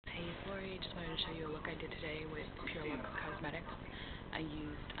to show you a look I did today with Pure Luxe Cosmetics. I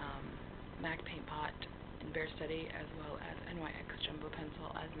used MAC Paint Pot in Bear Study as well as NYX Jumbo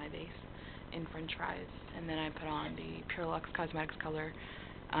Pencil as my base in French Fries. And then I put on the Pure Luxe Cosmetics color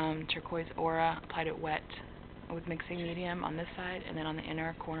Turquoise Aura, applied it wet with mixing medium on this side, and then on the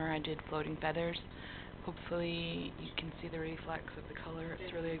inner corner I did Floating Feathers. Hopefully you can see the reflex of the color.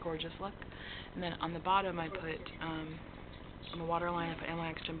 It's really a gorgeous look. And then on the bottom I put, on the waterline I put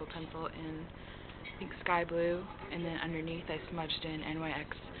NYX Jumbo Pencil in, I think, Sky Blue, and then underneath I smudged in NYX,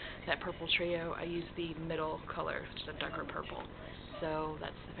 that purple trio. I used the middle color, which is a darker purple. So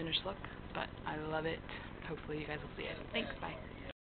that's the finished look, but I love it. Hopefully you guys will see it. Thanks, bye.